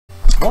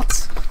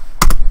What?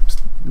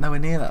 Nowhere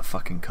near that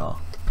fucking car.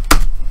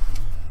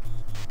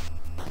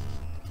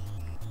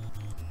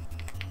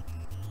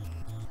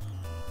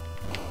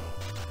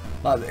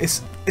 Like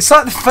it's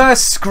like the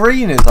first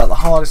screen is like the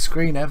hardest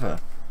screen ever.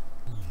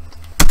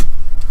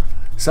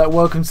 So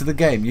welcome to the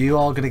game. You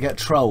are going to get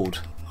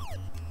trolled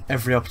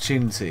every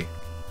opportunity.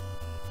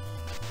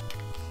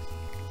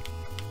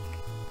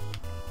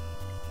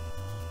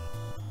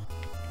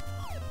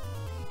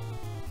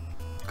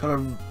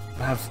 Gotta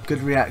have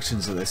good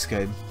reactions at this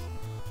game.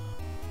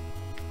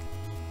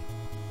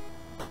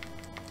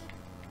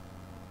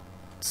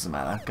 Doesn't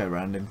matter, go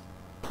around him.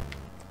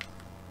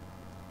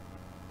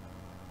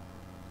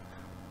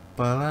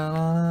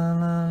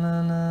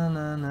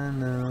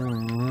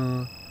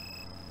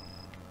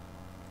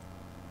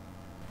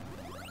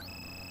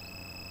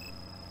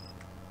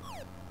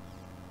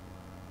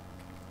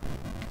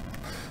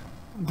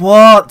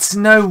 What?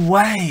 No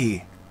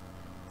way!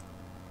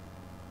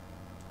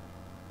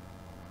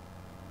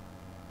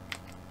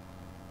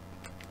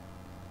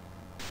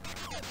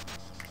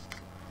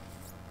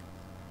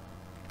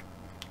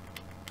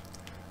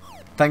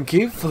 Thank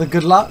you for the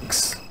good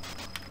lucks.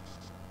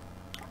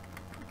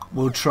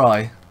 We'll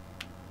try.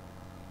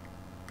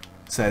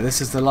 So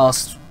this is the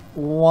last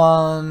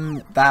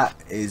one. That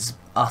is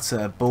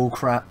utter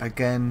bullcrap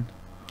again.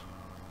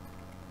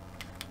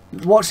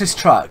 Watch this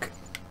truck.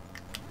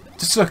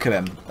 Just look at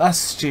him. That's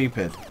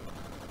stupid.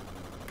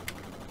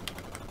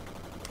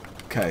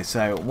 Okay,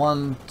 so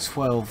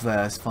 112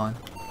 there is fine.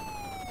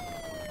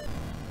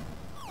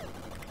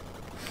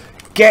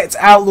 Get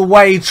out the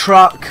way,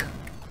 truck!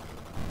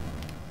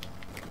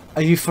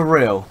 Are you for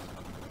real?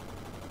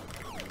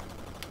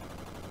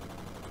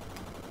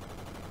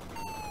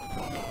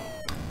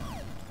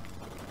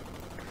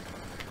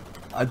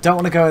 I don't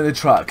want to go in the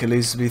truck. It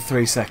needs to be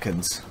 3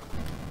 seconds.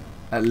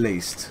 At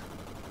least.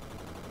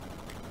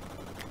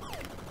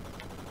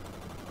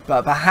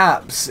 But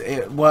perhaps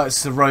it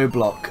works the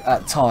roadblock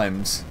at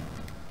times.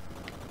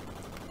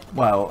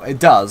 Well, it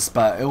does,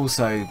 but it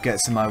also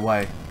gets in my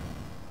way.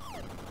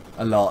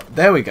 A lot.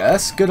 There we go.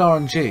 That's good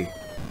RNG.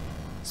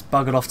 It's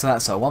buggered off to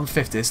that side.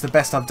 150. It's the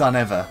best I've done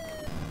ever.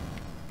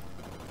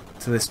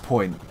 To this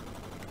point.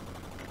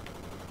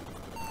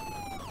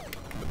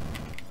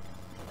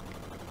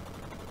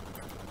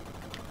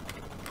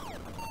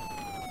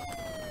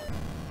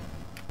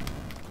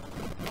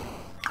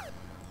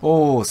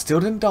 Oh, still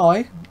didn't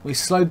die. We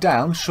slowed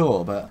down,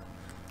 sure, but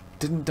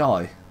didn't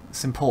die.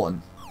 It's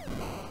important.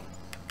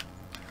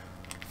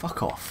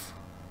 Fuck off.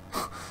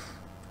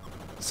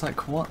 It's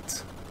like,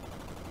 what?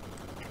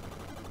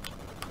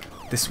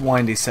 This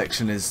windy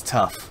section is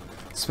tough,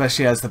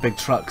 especially as the big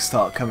trucks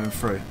start coming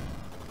through.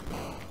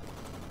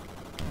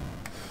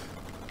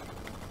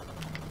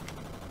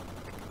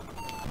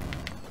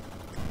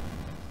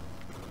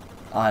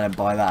 I don't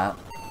buy that.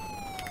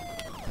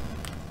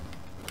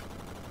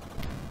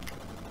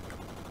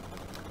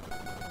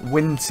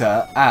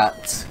 Winter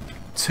at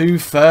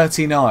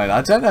 2:39.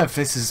 I don't know if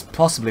this is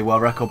possibly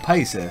world record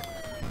pace here.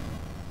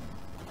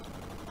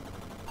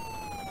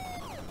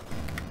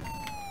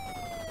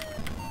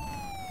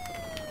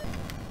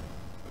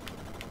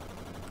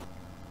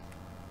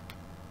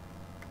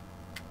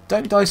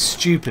 Don't die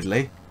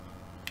stupidly.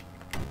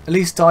 At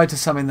least die to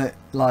something that,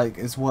 like,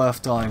 is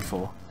worth dying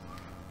for.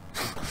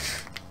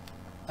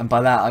 And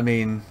by that I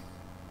mean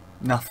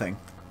nothing.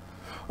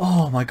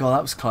 Oh my god,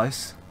 that was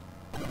close.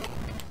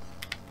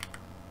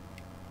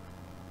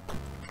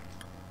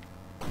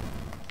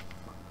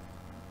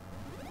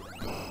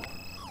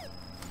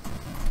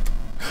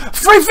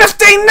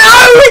 $3.15!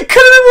 No! It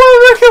couldn't have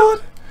world record!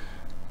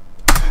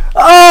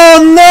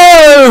 Oh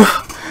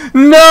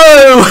no!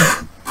 No!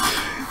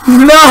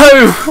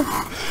 No!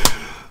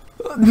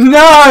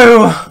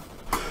 No!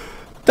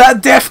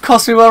 That death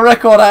cost me my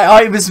record.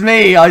 It was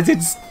me. I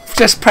did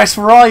just press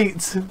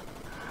right.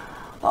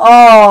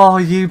 Oh,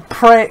 you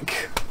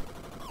prick.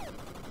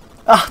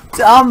 Oh,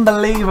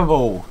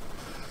 unbelievable.